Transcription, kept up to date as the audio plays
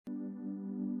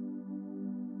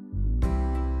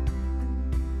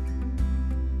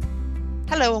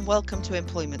Hello and welcome to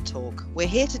Employment Talk. We're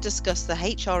here to discuss the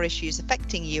HR issues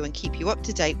affecting you and keep you up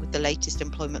to date with the latest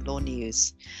employment law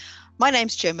news. My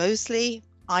name's Jo Moseley.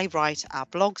 I write our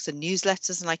blogs and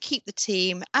newsletters, and I keep the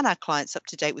team and our clients up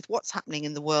to date with what's happening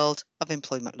in the world of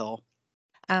employment law.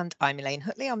 And I'm Elaine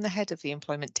Huttley. I'm the head of the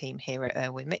employment team here at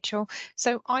Irwin Mitchell.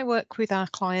 So I work with our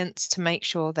clients to make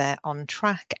sure they're on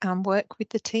track and work with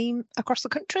the team across the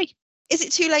country. Is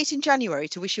it too late in January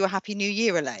to wish you a happy new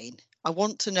year, Elaine? I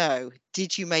want to know,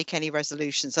 did you make any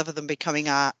resolutions other than becoming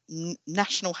our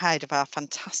national head of our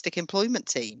fantastic employment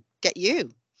team? Get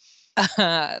you.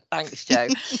 Thanks, Jo.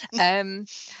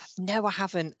 No, I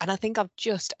haven't. And I think I've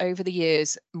just over the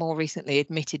years, more recently,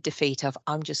 admitted defeat of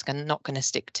I'm just not going to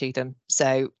stick to them.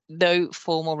 So no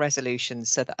formal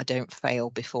resolutions so that I don't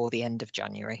fail before the end of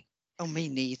January. Oh, me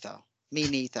neither. Me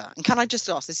neither. And can I just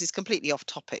ask, this is completely off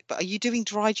topic, but are you doing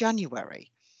dry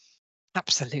January?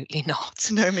 Absolutely not.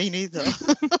 No, me neither.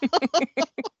 I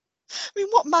mean,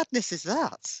 what madness is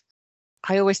that?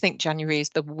 I always think January is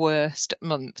the worst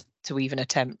month to even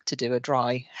attempt to do a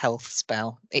dry health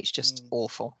spell. It's just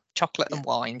awful. Chocolate and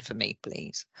wine for me,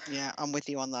 please. Yeah, I'm with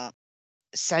you on that.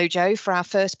 So, Jo, for our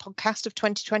first podcast of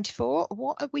 2024,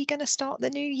 what are we going to start the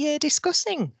new year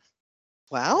discussing?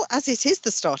 Well, as it is the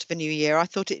start of a new year, I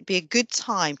thought it'd be a good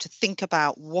time to think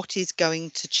about what is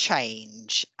going to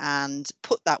change and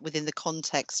put that within the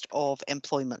context of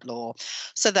employment law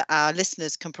so that our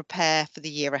listeners can prepare for the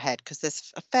year ahead, because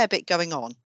there's a fair bit going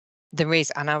on. There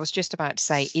is, and I was just about to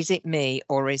say, is it me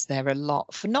or is there a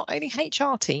lot for not only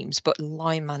HR teams, but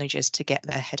line managers to get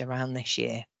their head around this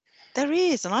year? There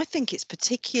is, and I think it's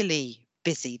particularly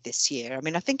busy this year. I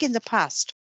mean, I think in the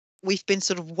past, we've been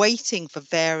sort of waiting for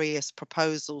various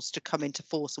proposals to come into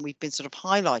force, and we've been sort of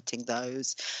highlighting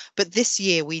those. But this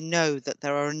year, we know that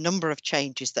there are a number of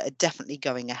changes that are definitely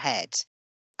going ahead.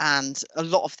 And a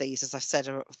lot of these, as I said,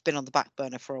 have been on the back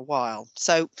burner for a while.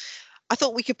 So I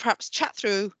thought we could perhaps chat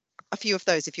through a few of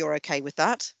those if you're okay with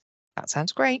that. That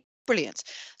sounds great. Brilliant.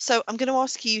 So I'm going to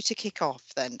ask you to kick off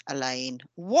then, Elaine.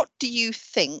 What do you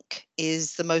think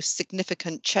is the most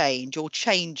significant change or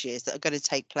changes that are going to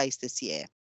take place this year?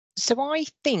 So I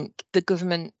think the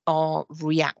government are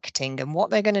reacting, and what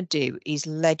they're going to do is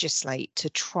legislate to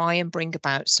try and bring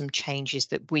about some changes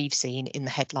that we've seen in the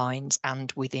headlines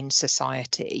and within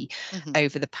society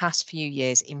over the past few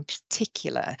years, in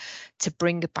particular, to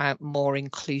bring about more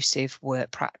inclusive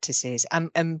work practices.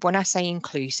 And when I say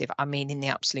inclusive, I mean in the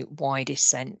absolute widest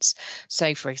sense.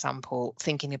 So, for example,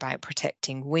 thinking about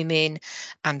protecting women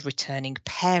and returning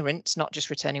parents, not just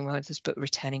returning mothers, but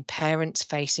returning parents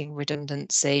facing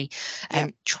redundancy.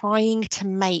 Trying to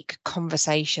make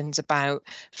conversations about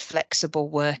flexible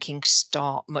working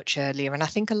start much earlier. And I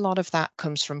think a lot of that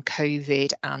comes from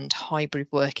COVID and hybrid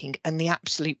working and the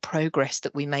absolute progress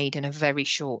that we made in a very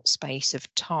short space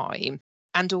of time,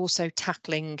 and also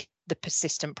tackling the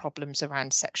persistent problems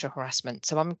around sexual harassment.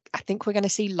 So I think we're going to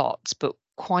see lots, but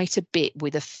quite a bit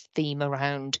with a theme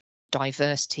around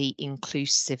diversity,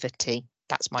 inclusivity.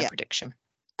 That's my prediction.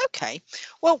 Okay.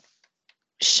 Well,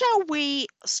 shall we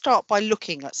start by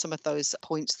looking at some of those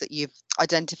points that you've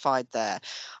identified there?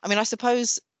 I mean, I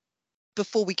suppose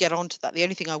before we get on to that, the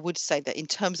only thing I would say that in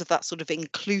terms of that sort of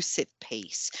inclusive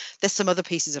piece, there's some other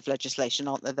pieces of legislation,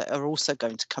 aren't there, that are also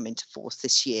going to come into force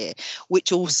this year,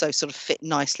 which also sort of fit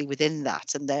nicely within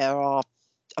that. And I'm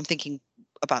thinking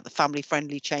about the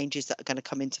family-friendly changes that are going to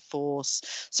come into force,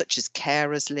 such as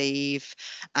carers leave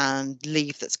and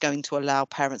leave that's going to allow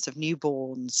parents of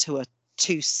newborns who are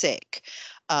too sick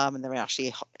and they're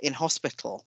actually in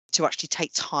hospital to actually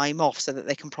take time off so that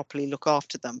they can properly look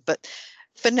after them. But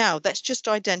for now, let's just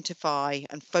identify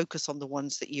and focus on the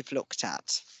ones that you've looked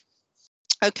at.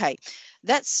 Okay,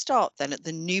 let's start then at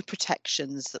the new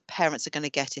protections that parents are going to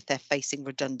get if they're facing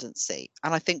redundancy.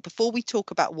 And I think before we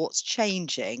talk about what's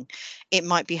changing, it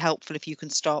might be helpful if you can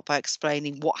start by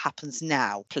explaining what happens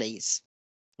now, please.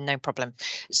 No problem.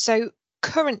 So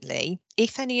currently,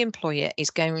 if any employer is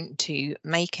going to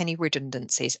make any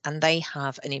redundancies and they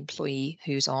have an employee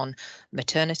who's on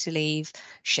maternity leave,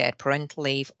 shared parental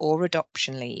leave, or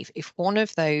adoption leave, if one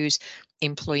of those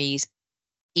employees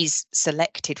is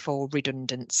selected for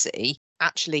redundancy,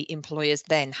 actually employers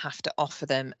then have to offer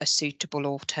them a suitable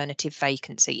alternative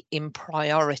vacancy in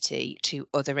priority to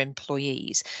other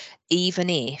employees, even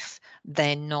if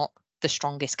they're not the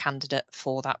strongest candidate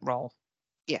for that role.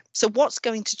 Yeah. So what's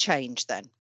going to change then?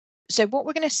 So what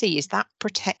we're going to see is that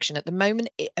protection at the moment,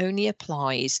 it only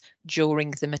applies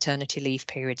during the maternity leave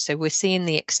period. So we're seeing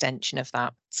the extension of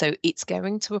that. So it's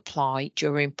going to apply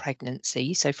during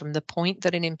pregnancy. So from the point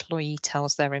that an employee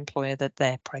tells their employer that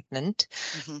they're pregnant,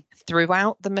 Hmm.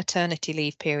 throughout the maternity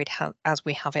leave period as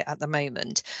we have it at the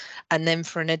moment, and then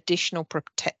for an additional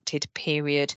protected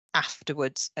period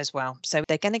afterwards as well. So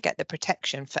they're going to get the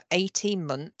protection for 18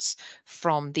 months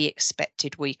from the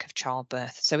expected week of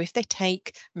childbirth. So if they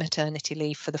take maternity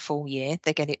leave for the full year,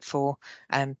 they get it for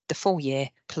the full year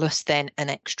plus then an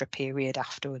extra period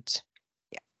afterwards.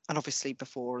 Yeah, and obviously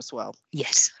before as well.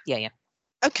 Yes. Yeah.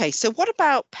 Okay, so what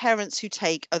about parents who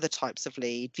take other types of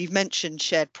leave? You've mentioned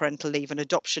shared parental leave and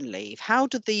adoption leave. How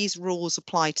do these rules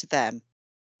apply to them?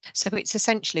 So it's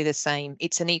essentially the same.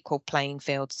 It's an equal playing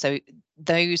field. So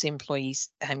those employees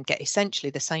get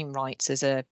essentially the same rights as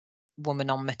a woman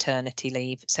on maternity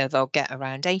leave. So they'll get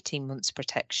around 18 months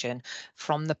protection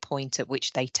from the point at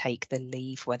which they take the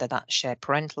leave, whether that's shared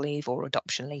parental leave or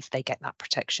adoption leave, they get that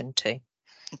protection too.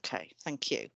 Okay, thank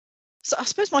you. So I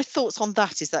suppose my thoughts on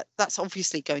that is that that's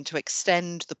obviously going to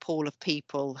extend the pool of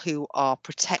people who are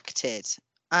protected.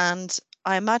 And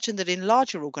I imagine that in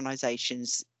larger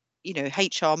organizations,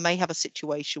 HR may have a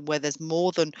situation where there's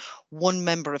more than one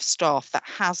member of staff that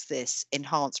has this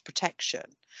enhanced protection.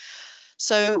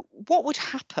 So, what would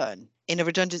happen in a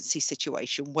redundancy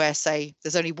situation where, say,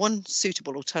 there's only one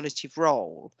suitable alternative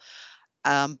role,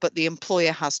 but the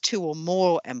employer has two or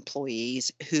more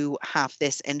employees who have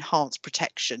this enhanced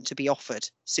protection to be offered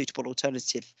suitable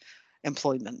alternative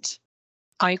employment?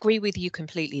 I agree with you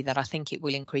completely that I think it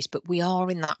will increase, but we are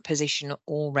in that position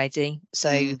already. So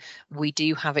Mm, we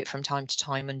do have it from time to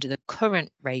time under the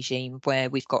current regime where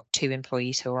we've got two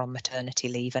employees who are on maternity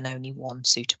leave and only one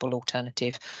suitable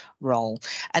alternative role.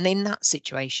 And in that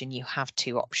situation, you have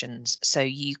two options. So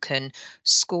you can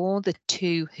score the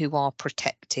two who are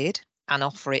protected and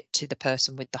offer it to the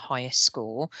person with the highest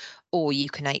score, or you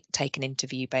can take an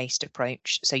interview based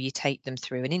approach. So you take them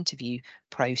through an interview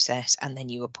process and then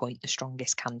you appoint the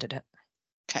strongest candidate.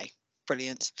 okay,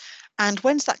 brilliant. And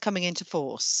when's that coming into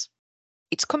force?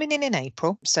 It's coming in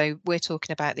April, so we're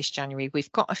talking about this January.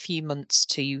 We've got a few months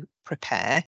to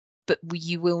prepare, but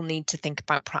you will need to think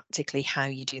about practically how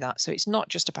you do that. So it's not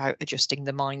just about adjusting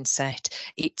the mindset,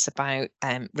 it's about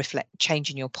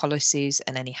changing your policies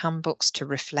and any handbooks to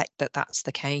reflect that that's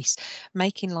the case,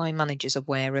 making line managers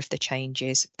aware of the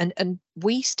changes. And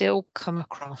we still come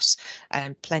across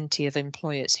plenty of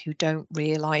employers who don't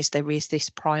realise there is this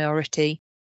priority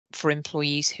for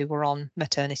employees who are on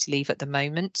maternity leave at the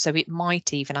moment. So it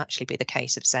might even actually be the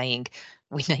case of saying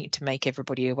we need to make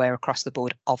everybody aware across the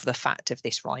board of the fact of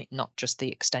this right, not just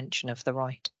the extension of the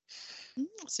right.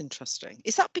 That's interesting.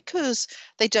 Is that because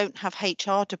they don't have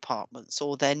HR departments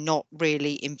or they're not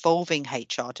really involving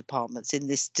HR departments in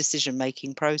this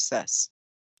decision-making process?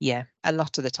 Yeah, a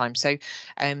lot of the time. So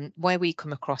where we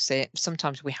come across it,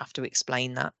 sometimes we have to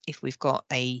explain that if we've got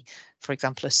for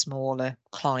example, a smaller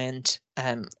client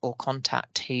or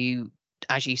contact who,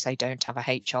 as you say, don't have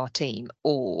a HR team,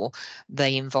 or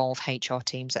they involve HR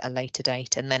teams at a later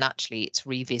date, and then actually it's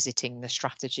revisiting the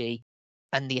strategy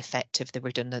and the effect of the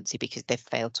redundancy because they've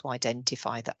failed to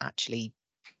identify that actually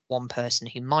one person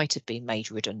who might have been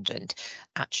made redundant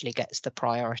actually gets the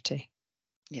priority.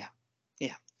 Yeah,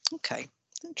 yeah. Okay,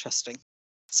 interesting.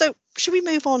 So, should we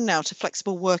move on now to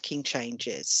flexible working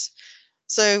changes?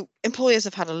 So, employers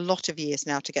have had a lot of years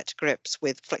now to get to grips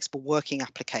with flexible working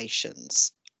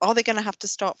applications. Are they going to have to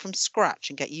start from scratch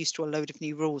and get used to a load of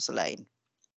new rules, Elaine?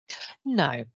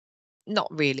 No, not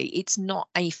really. It's not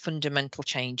a fundamental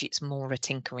change. It's more a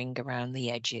tinkering around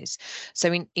the edges.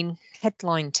 So in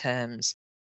headline terms,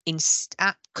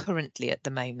 currently at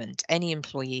the moment, any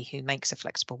employee who makes a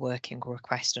flexible working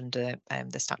request under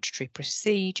the statutory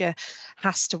procedure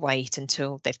has to wait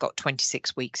until they've got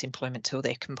 26 weeks employment till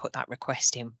they can put that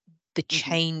request in. The Hmm.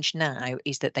 change now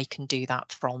is that they can do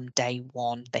that from day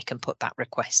one. They can put that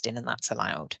request in and that's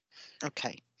allowed.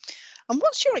 Okay. And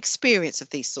what's your experience of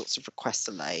these sorts of requests,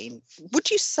 Elaine?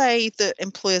 Would you say that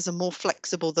employers are more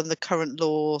flexible than the current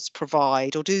laws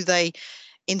provide, or do they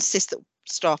insist that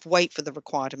staff wait for the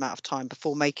required amount of time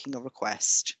before making a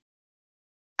request?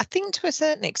 I think to a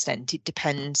certain extent it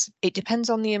depends. It depends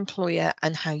on the employer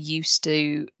and how used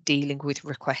to dealing with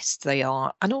requests they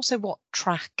are, and also what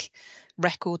track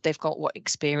record they've got, what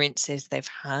experiences they've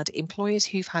had. Employers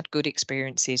who've had good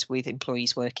experiences with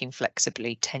employees working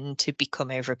flexibly tend to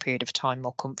become over a period of time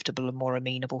more comfortable and more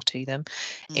amenable to them.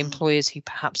 Mm, Employers who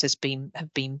perhaps have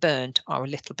been burnt are a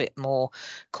little bit more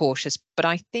cautious. But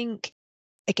I think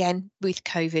again with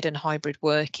COVID and hybrid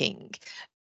working,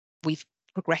 we've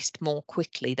progressed more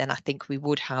quickly than I think we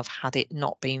would have had it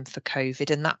not been for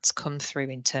COVID. And that's come through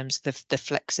in terms of the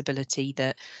flexibility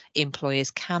that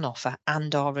employers can offer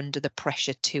and are under the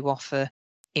pressure to offer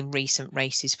in recent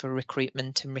races for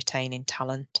recruitment and retaining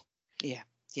talent. Yeah,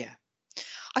 yeah.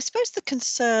 I suppose the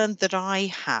concern that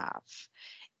I have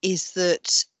is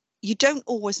that you don't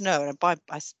always know, and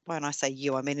when I say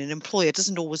you, I mean an employer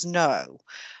doesn't always know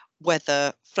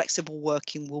whether flexible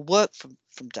working will work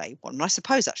from day one. And I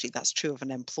suppose actually that's true of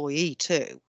an employee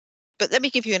too. But let me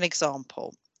give you an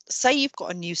example. Say you've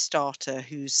got a new starter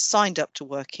who's signed up to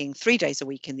working 3 days a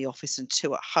week in the office and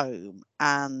 2 at home.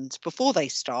 And before they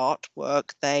start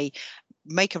work, they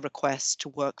make a request to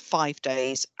work 5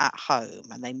 days at home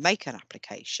and they make an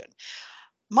application.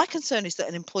 My concern is that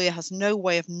an employer has no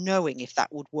way of knowing if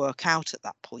that would work out at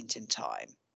that point in time.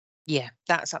 Yeah,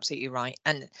 that's absolutely right.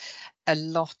 And a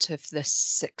lot of the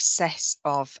success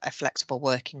of a flexible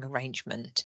working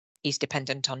arrangement is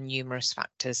dependent on numerous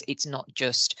factors. It's not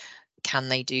just can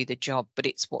they do the job, but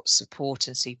it's what support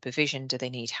and supervision do they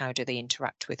need? How do they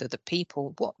interact with other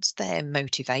people? What's their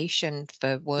motivation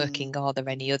for Mm, working? Are there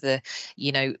any other,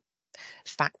 you know,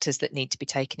 factors that need to be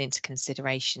taken into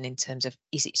consideration in terms of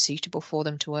is it suitable for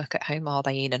them to work at home? Are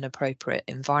they in an appropriate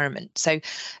environment? So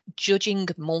judging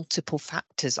multiple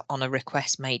factors on a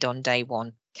request made on day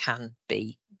one can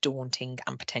be daunting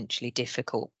and potentially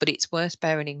difficult, but it's worth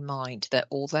bearing in mind that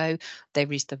although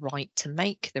there is the right to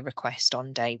make the request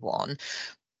on day one,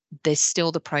 there's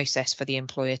still the process for the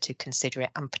employer to consider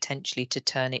it and potentially to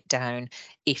turn it down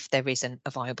if there isn't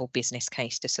a viable business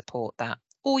case to support that.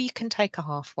 Or you can take a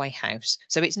halfway house.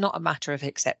 So it's not a matter of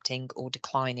accepting or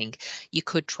declining. You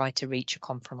could try to reach a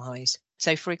compromise.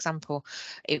 So, for example,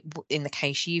 in the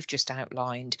case you've just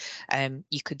outlined,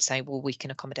 you could say, well, we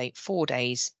can accommodate 4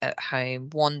 days at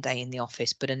home, 1 day in the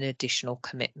office, but an additional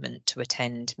commitment to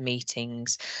attend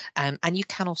meetings. And you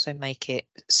can also make it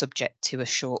subject to a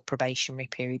short probationary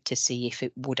period to see if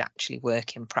it would actually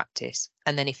work in practice.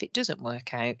 And then if it doesn't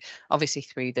work out, obviously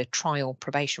through the trial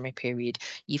probationary period,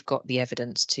 you've got the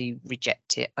evidence to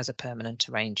reject it as a permanent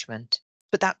arrangement.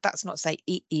 But that's not to say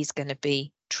it is going to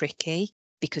be tricky,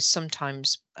 because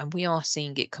sometimes, and we are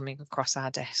seeing it coming across our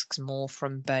desks more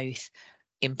from both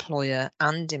employer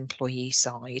and employee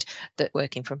side, that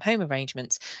working from home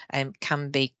arrangements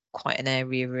can be quite an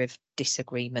area of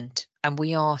disagreement. And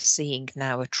we are seeing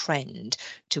now a trend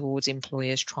towards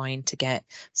employers trying to get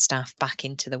staff back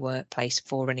into the workplace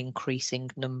for an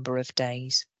increasing number of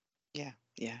days. yeah,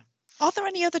 yeah. Are there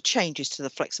any other changes to the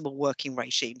flexible working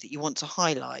regime that you want to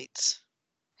highlight?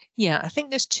 Yeah, I think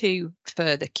there's two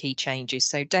further key changes.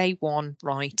 So day one,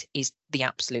 right, is the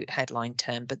absolute headline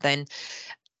term, but then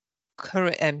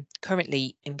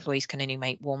currently employees can only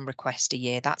make one request a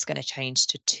year. That's going to change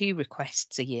to 2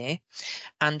 requests a year.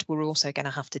 And we're also going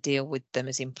to have to deal with them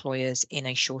as employers in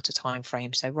a shorter time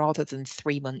frame. So rather than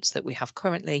 3 months that we have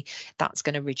currently, that's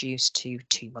going to reduce to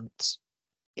 2 months.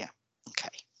 Yeah. Okay.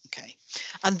 Okay.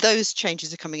 And those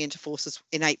changes are coming into force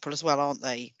in April as well, aren't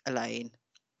they, Elaine?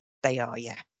 They are,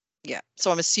 yeah. Yeah. So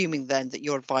I'm assuming then that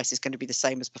your advice is going to be the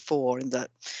same as before, in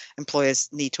that employers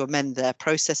need to amend their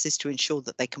processes to ensure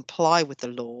that they comply with the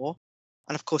law.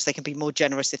 And of course, they can be more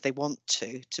generous if they want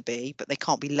to be, but they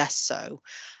can't be less so.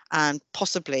 And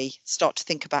possibly start to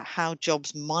think about how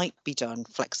jobs might be done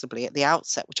flexibly at the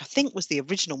outset, which I think was the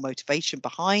original motivation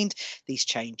behind these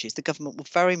changes. The government were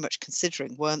very much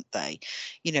considering, weren't they?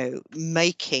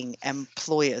 Making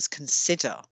employers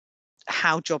consider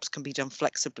how jobs can be done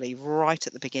flexibly right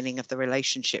at the beginning of the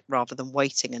relationship rather than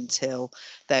waiting until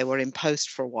they were in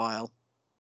post for a while.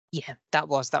 Yeah, that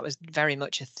was very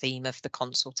much a theme of the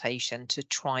consultation, to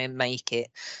try and make it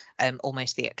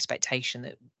almost the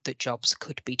expectation that jobs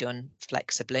could be done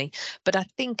flexibly. But I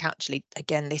think actually,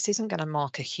 again, this isn't going to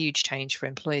mark a huge change for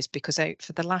employers, because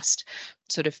for the last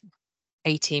sort of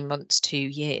 18 months, 2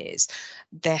 years,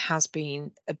 there has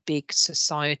been a big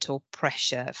societal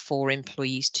pressure for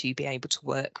employees to be able to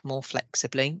work more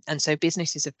flexibly. And so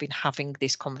businesses have been having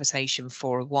this conversation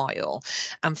for a while.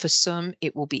 And for some,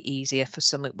 it will be easier, for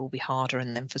some, it will be harder.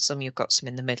 And then for some, you've got some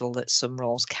in the middle, that some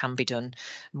roles can be done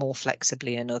more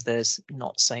flexibly and others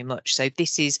not so much. So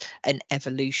this is an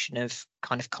evolution of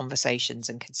kind of conversations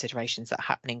and considerations that are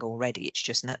happening already. It's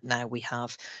just that now we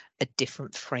have a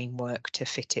different framework to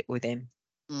fit it within.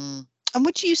 Mm. And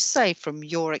would you say, from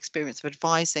your experience of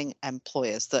advising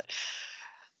employers, that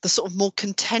the sort of more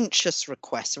contentious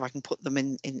requests, if I can put them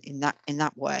in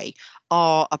that way,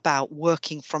 are about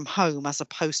working from home as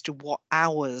opposed to what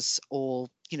hours or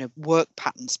work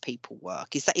patterns people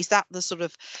work? Is that the sort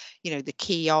of the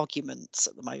key arguments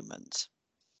at the moment?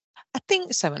 I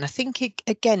think so. And I think,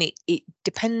 it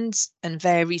depends and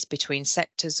varies between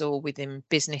sectors or within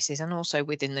businesses and also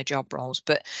within the job roles.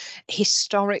 But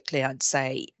historically, I'd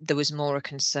say there was more a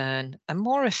concern and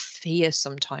more a fear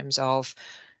sometimes of,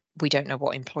 we don't know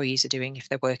what employees are doing if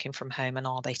they're working from home, and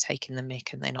are they taking the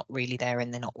mick and they're not really there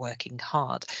and they're not working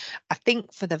hard. I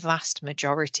think for the vast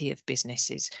majority of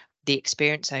businesses, the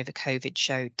experience over COVID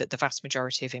showed that the vast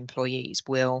majority of employees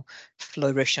will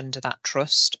flourish under that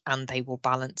trust, and they will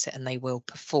balance it and they will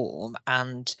perform.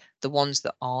 And the ones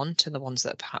that aren't, and the ones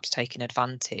that are perhaps taking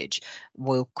advantage,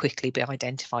 will quickly be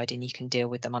identified, and you can deal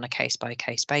with them on a case by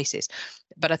case basis.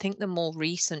 But I think the more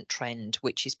recent trend,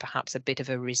 which is perhaps a bit of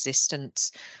a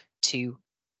resistance to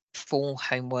for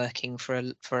home working for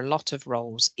a lot of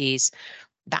roles, is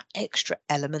that extra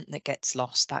element that gets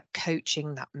lost, that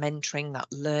coaching, that mentoring, that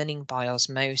learning by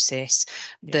osmosis,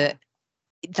 Yeah.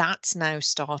 that's now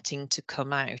starting to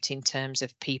come out in terms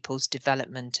of people's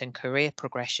development and career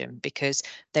progression, because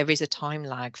there is a time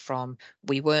lag from,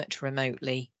 we worked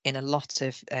remotely in a lot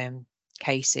of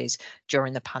cases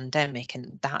during the pandemic,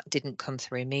 and that didn't come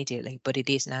through immediately, but it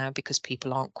is now, because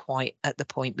people aren't quite at the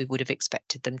point we would have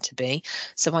expected them to be.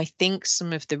 So I think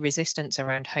some of the resistance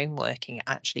around home working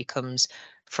actually comes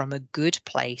from a good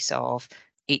place of,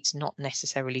 it's not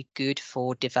necessarily good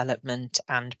for development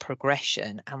and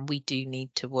progression, and we do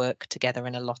need to work together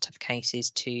in a lot of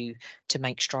cases to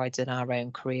make strides in our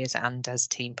own careers and as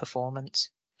team performance.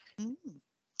 Mm,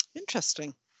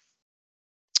 interesting.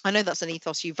 I know that's an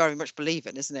ethos you very much believe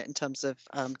in, isn't it, in terms of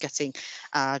getting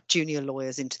junior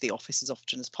lawyers into the office as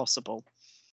often as possible.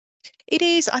 It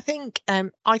is. I think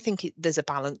there's a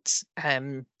balance.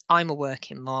 I'm a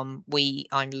working mom.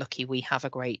 I'm lucky we have a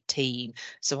great team.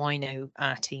 So I know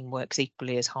our team works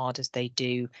equally as hard as they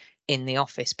do in the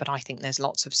office. But I think there's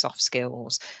lots of soft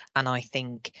skills. And I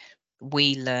think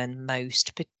we learn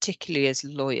most, particularly as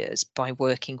lawyers, by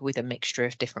working with a mixture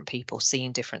of different people,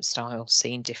 seeing different styles,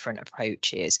 seeing different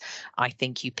approaches. I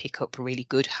think you pick up really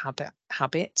good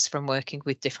habits from working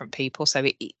with different people. So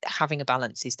having a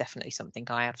balance is definitely something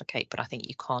I advocate, but I think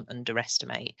you can't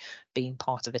underestimate being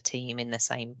part of a team in the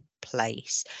same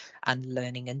place and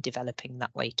learning and developing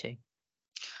that way too.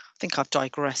 I think I've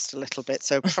digressed a little bit,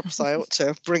 so perhaps I ought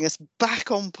to bring us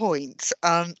back on point.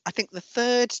 I think the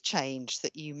third change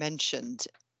that you mentioned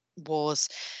was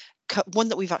one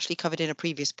that we've actually covered in a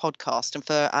previous podcast. And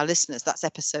for our listeners, that's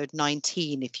episode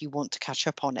 19 if you want to catch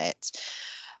up on it.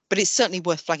 But it's certainly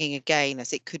worth flagging again,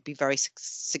 as it could be very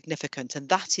significant. And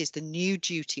that is the new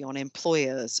duty on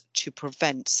employers to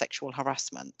prevent sexual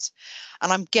harassment.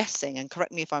 And I'm guessing, and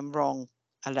correct me if I'm wrong,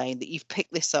 Elaine, that you've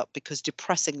picked this up because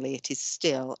depressingly, it is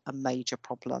still a major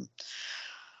problem.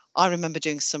 I remember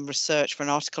doing some research for an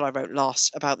article I wrote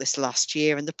about this last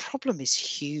year, and the problem is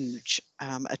huge.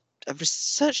 A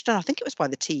research done, I think it was by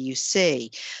the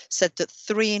TUC, said that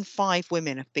 3 in 5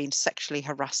 women have been sexually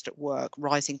harassed at work,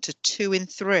 rising to 2 in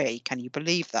 3. Can you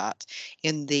believe that?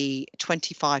 In the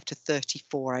 25 to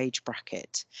 34 age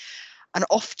bracket. And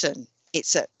often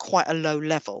it's at quite a low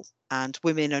level, and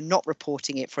women are not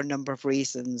reporting it for a number of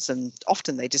reasons. And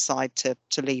often they decide to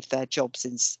leave their jobs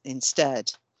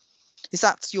instead. Is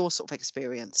that your sort of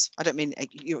experience? I don't mean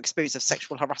your experience of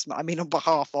sexual harassment. I mean on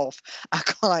behalf of our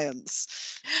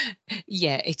clients.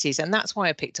 Yeah, it is. And that's why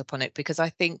I picked up on it, because I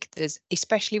think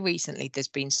especially recently, there's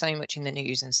been so much in the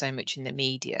news and so much in the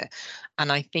media.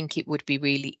 And I think it would be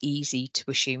really easy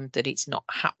to assume that it's not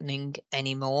happening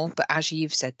anymore. But as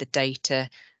you've said, the data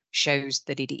shows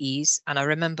that it is. And I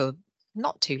remember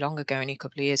not too long ago, only a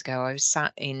couple of years ago, I was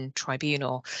sat in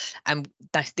tribunal, and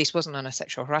this wasn't on a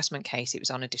sexual harassment case, it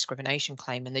was on a discrimination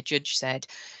claim. And the judge said,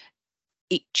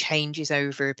 it changes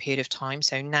over a period of time.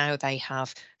 So now they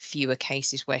have fewer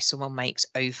cases where someone makes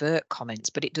overt comments,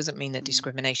 but it doesn't mean that Mm.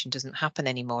 discrimination doesn't happen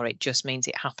anymore. It just means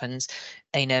it happens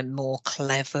in a more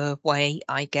clever way,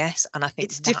 I guess. And I think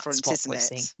It's that's different, what isn't we're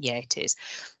seeing. it? Yeah, it is.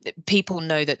 People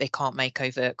know that they can't make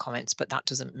overt comments, but that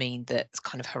doesn't mean that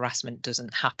kind of harassment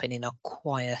doesn't happen in a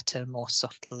quieter, more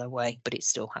subtler way, but it's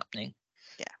still happening.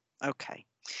 Yeah. Okay.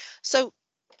 So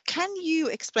can you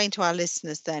explain to our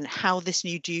listeners then how this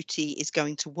new duty is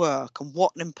going to work and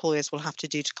what employers will have to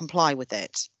do to comply with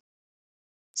it?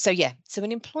 So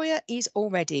an employer is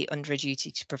already under a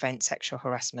duty to prevent sexual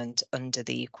harassment under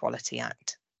the Equality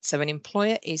Act. So an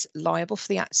employer is liable for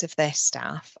the acts of their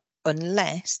staff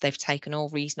unless they've taken all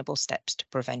reasonable steps to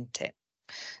prevent it.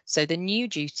 So the new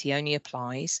duty only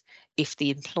applies if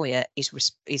the employer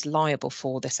is liable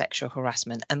for the sexual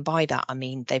harassment, and by that I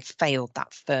mean they've failed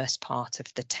that first part of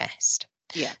the test.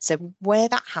 Yeah. So where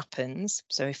that happens,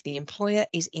 so if the employer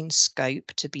is in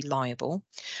scope to be liable,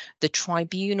 the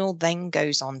tribunal then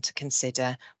goes on to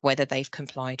consider whether they've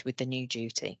complied with the new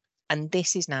duty. And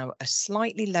this is now a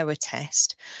slightly lower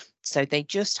test. So they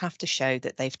just have to show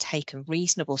that they've taken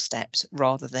reasonable steps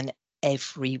rather than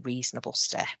every reasonable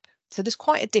step. So there's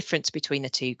quite a difference between the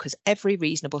two, because every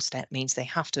reasonable step means they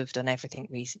have to have done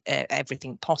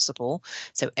everything possible.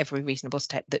 So every reasonable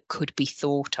step that could be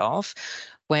thought of,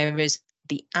 whereas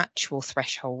the actual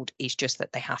threshold is just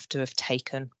that they have to have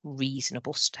taken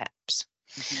reasonable steps.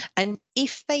 Mm-hmm. And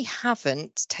if they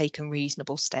haven't taken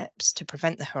reasonable steps to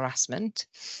prevent the harassment,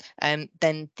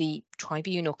 then the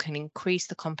tribunal can increase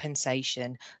the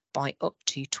compensation by up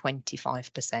to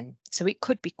 25%. So it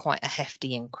could be quite a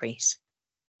hefty increase.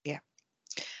 Yeah.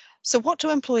 So what do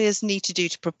employers need to do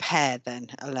to prepare then,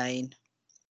 Elaine?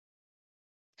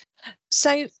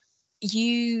 So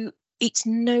it's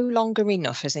no longer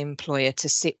enough as an employer to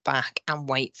sit back and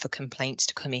wait for complaints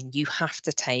to come in. You have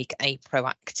to take a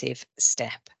proactive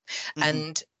step. Mm-hmm.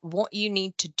 And what you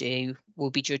need to do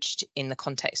will be judged in the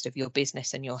context of your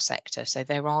business and your sector. So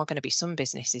there are going to be some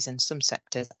businesses and some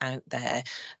sectors out there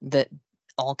that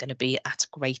are going to be at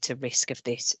greater risk of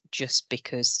this just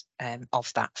because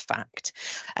of that fact.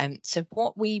 So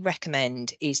what we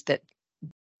recommend is that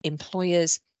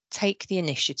employers take the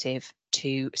initiative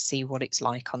to see what it's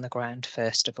like on the ground,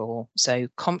 first of all. So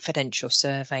confidential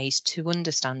surveys to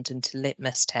understand and to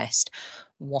litmus test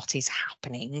what is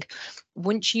happening.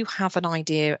 Once you have an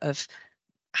idea of,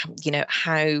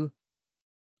 how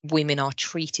women are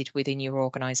treated within your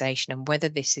organisation and whether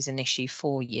this is an issue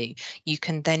for you, you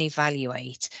can then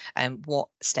evaluate what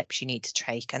steps you need to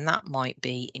take. And that might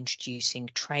be introducing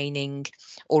training,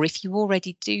 or if you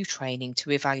already do training,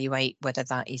 to evaluate whether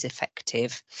that is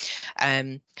effective.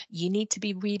 You need to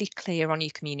be really clear on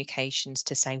your communications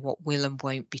to say what will and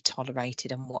won't be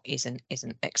tolerated and what isn't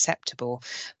acceptable,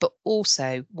 but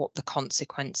also what the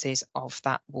consequences of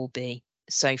that will be.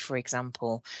 So, for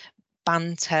example,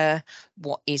 banter,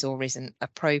 what is or isn't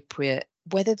appropriate,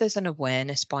 whether there's an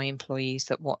awareness by employees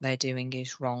that what they're doing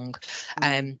is wrong.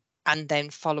 And then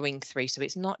following through. So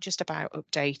it's not just about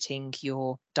updating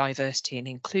your diversity and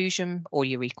inclusion or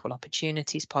your equal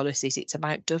opportunities policies. It's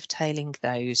about dovetailing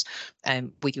those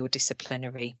with your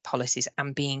disciplinary policies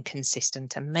and being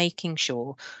consistent and making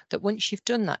sure that once you've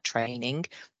done that training,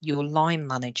 your line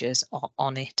managers are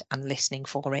on it and listening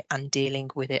for it and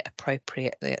dealing with it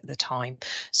appropriately at the time.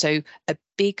 So a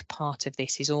big part of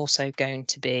this is also going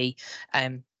to be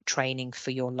training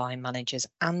for your line managers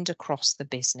and across the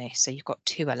business. So you've got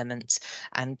two elements.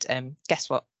 And guess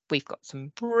what? We've got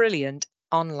some brilliant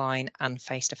online and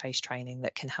face-to-face training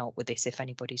that can help with this if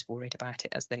anybody's worried about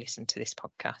it as they listen to this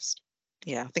podcast.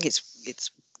 Yeah, I think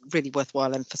it's really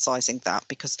worthwhile emphasising that,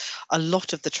 because a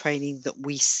lot of the training that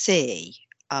we see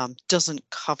doesn't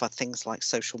cover things like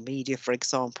social media, for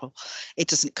example. It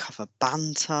doesn't cover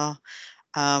banter.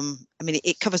 I mean,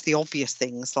 it covers the obvious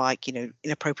things like,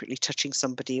 inappropriately touching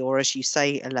somebody, or, as you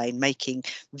say, Elaine, making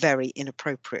very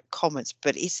inappropriate comments.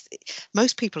 But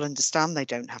most people understand they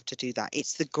don't have to do that.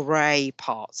 It's the grey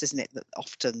parts, isn't it, that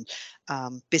often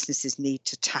businesses need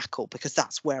to tackle, because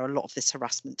that's where a lot of this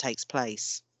harassment takes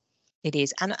place. It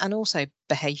is. And also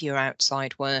behaviour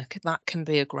outside work. That can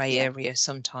be a grey area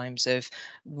sometimes of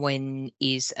when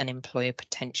is an employer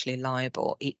potentially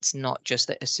liable. It's not just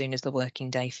that as soon as the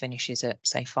working day finishes at,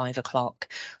 say, 5 o'clock,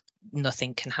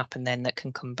 nothing can happen then that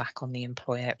can come back on the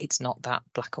employer. It's not that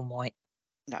black and white.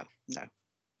 No.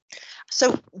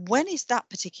 So when is that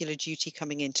particular duty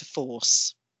coming into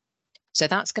force? So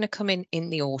that's going to come in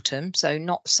the autumn. So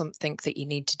not something that you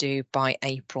need to do by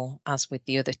April, as with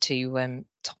the other two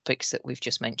topics that we've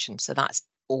just mentioned. So that's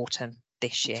autumn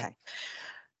this year. Okay.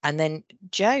 And then,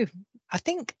 Jo, I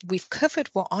think we've covered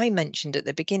what I mentioned at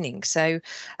the beginning. So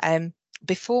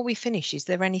before we finish, is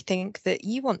there anything that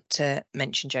you want to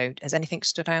mention, Jo? Has anything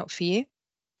stood out for you?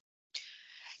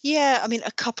 Yeah, I mean,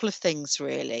 a couple of things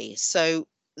really. So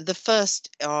the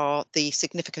first are the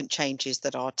significant changes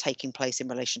that are taking place in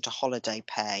relation to holiday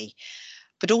pay.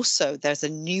 But also there's a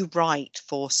new right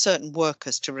for certain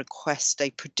workers to request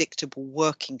a predictable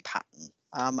working pattern.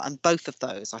 And both of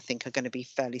those, I think, are going to be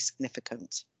fairly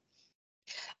significant.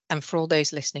 And for all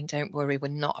those listening, don't worry, we're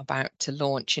not about to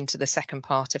launch into the second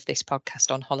part of this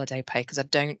podcast on holiday pay, because I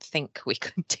don't think we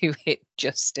can do it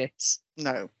justice.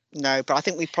 No, but I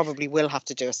think we probably will have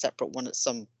to do a separate one at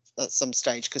some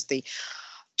stage, because the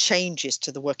changes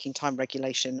to the working time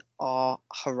regulation are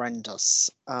horrendous.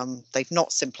 They've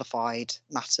not simplified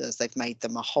matters, they've made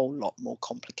them a whole lot more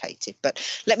complicated. But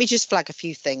let me just flag a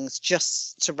few things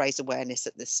just to raise awareness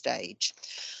at this stage.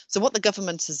 So what the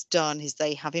government has done is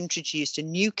they have introduced a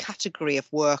new category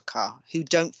of worker who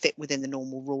don't fit within the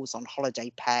normal rules on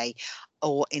holiday pay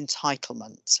or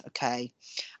entitlement, okay?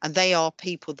 And they are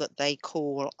people that they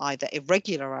call either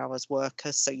irregular hours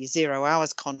workers, so your 0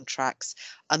 hours contracts,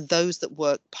 and those that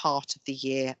work part of the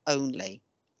year only.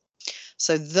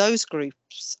 So those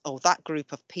groups, or that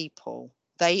group of people,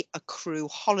 they accrue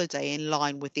holiday in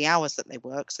line with the hours that they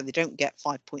work. So they don't get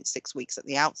 5.6 weeks at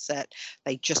the outset.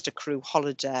 They just accrue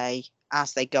holiday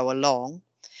as they go along.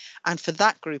 And for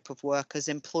that group of workers,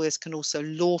 employers can also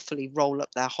lawfully roll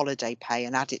up their holiday pay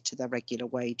and add it to their regular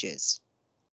wages.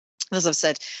 As I've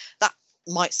said, that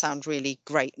might sound really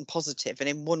great and positive, and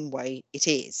in one way it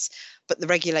is, but the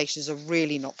regulations are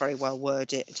really not very well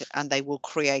worded, and they will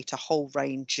create a whole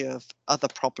range of other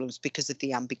problems because of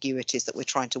the ambiguities that we're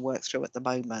trying to work through at the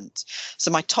moment.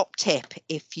 So my top tip,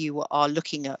 if you are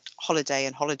looking at holiday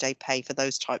and holiday pay for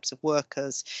those types of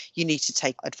workers, you need to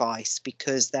take advice,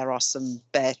 because there are some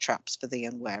bear traps for the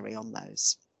unwary on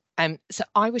those. So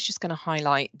I was just going to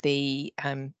highlight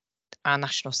our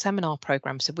national seminar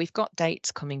programme. So we've got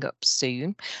dates coming up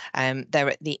soon.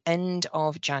 They're at the end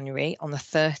of January on the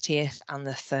 30th and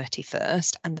the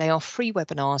 31st, and they are free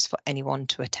webinars for anyone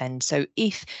to attend. So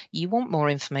if you want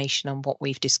more information on what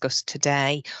we've discussed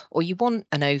today, or you want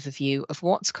an overview of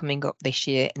what's coming up this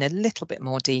year in a little bit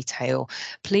more detail,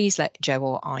 please let Joe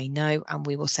or I know, and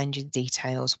we will send you the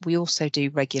details. We also do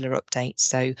regular updates.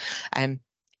 So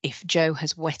if Joe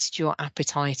has whetted your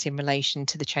appetite in relation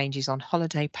to the changes on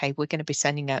holiday pay, we're going to be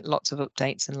sending out lots of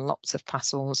updates and lots of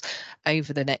passals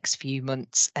over the next few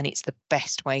months. And it's the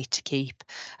best way to keep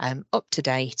up to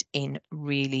date in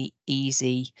really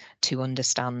easy to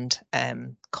understand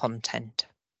content.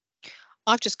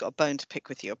 I've just got a bone to pick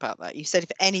with you about that. You said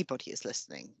if anybody is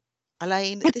listening.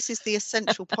 Elaine, this is the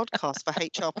essential podcast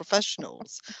for HR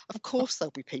professionals. Of course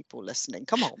there'll be people listening.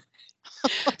 Come on.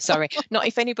 Sorry, not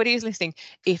if anybody is listening.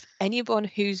 If anyone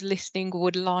who's listening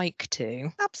would like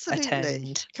to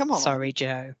attend. Come on. Sorry,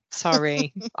 Joe.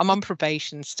 Sorry. I'm on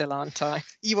probation still, aren't I?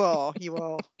 You are.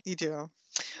 You do.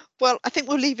 Well, I think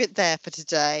we'll leave it there for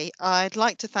today. I'd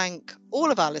like to thank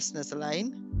all of our listeners,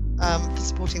 Elaine, for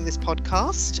supporting this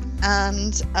podcast.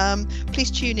 And please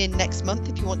tune in next month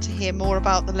if you want to hear more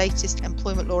about the latest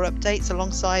employment law updates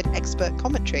alongside expert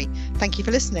commentary. Thank you for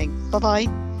listening. Bye-bye.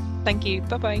 Thank you.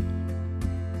 Bye-bye.